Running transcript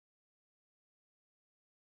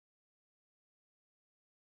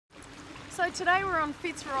So today we're on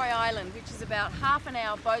Fitzroy Island, which is about half an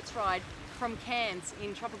hour boat's ride from Cairns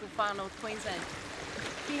in tropical far north Queensland.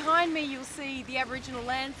 Behind me you'll see the Aboriginal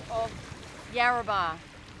lands of Yarrabah.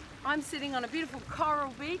 I'm sitting on a beautiful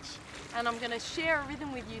coral beach and I'm going to share a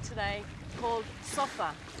rhythm with you today called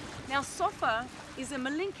sofa. Now sofa is a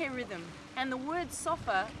Malinke rhythm and the word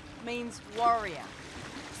sofa means warrior.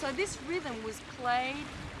 So this rhythm was played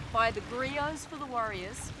by the griots for the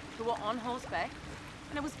warriors who were on horseback,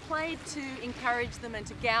 and it was played to encourage them and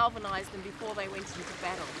to galvanise them before they went into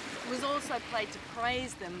battle. It was also played to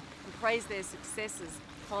praise them and praise their successes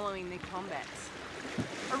following their combats.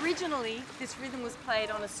 Originally, this rhythm was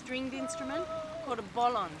played on a stringed instrument called a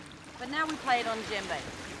bolon, but now we play it on djembe.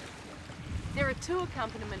 There are two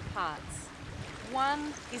accompaniment parts.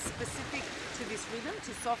 One is specific to this rhythm,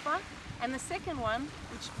 to sofa, and the second one,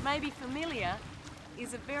 which may be familiar,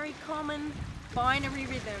 is a very common binary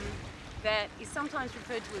rhythm that is sometimes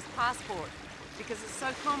referred to as passport because it's so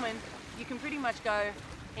common you can pretty much go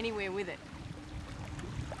anywhere with it.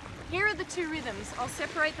 Here are the two rhythms. I'll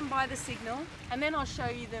separate them by the signal and then I'll show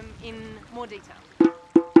you them in more detail.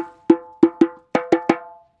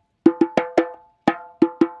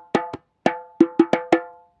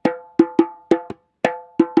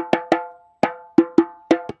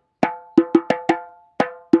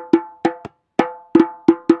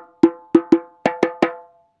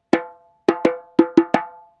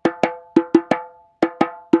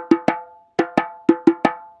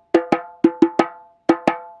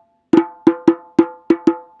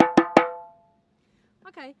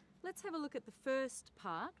 Okay, let's have a look at the first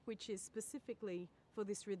part, which is specifically for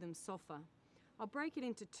this rhythm, sofa. I'll break it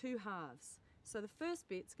into two halves. So the first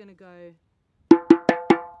bit's going to go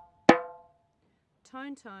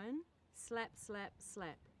tone, tone, slap, slap,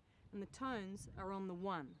 slap. And the tones are on the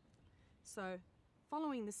one. So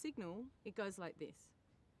following the signal, it goes like this.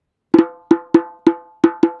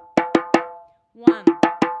 1.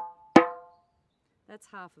 That's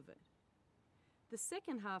half of it. The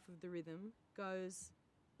second half of the rhythm goes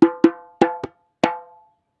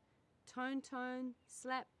tone, tone,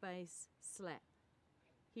 slap, bass, slap.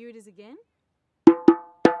 Here it is again.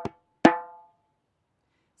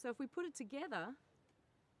 So if we put it together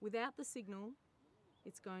without the signal,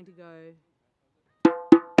 it's going to go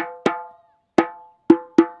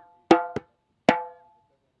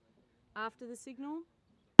after the signal.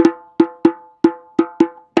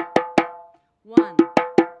 1.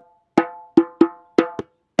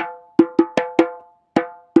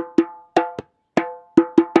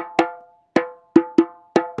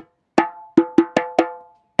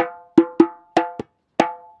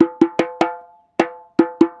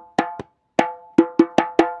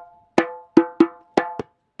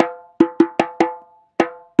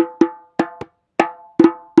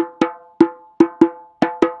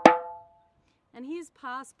 And here's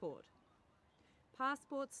passport.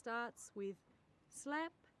 Passport starts with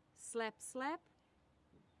slap, slap, slap,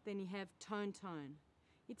 then you have tone, tone.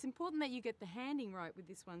 It's important that you get the handing right with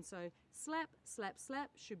this one, so slap, slap, slap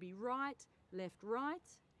should be right, left,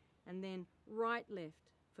 right, and then right, left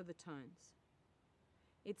for the tones.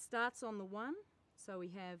 It starts on the one, so we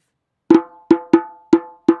have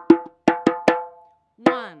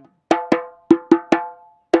 1.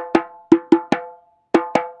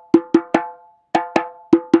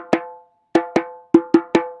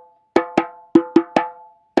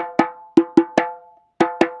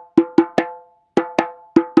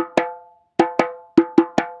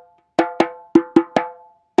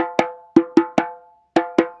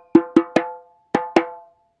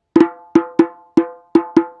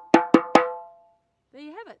 There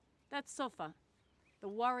you have it. That's sofa, the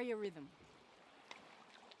warrior rhythm.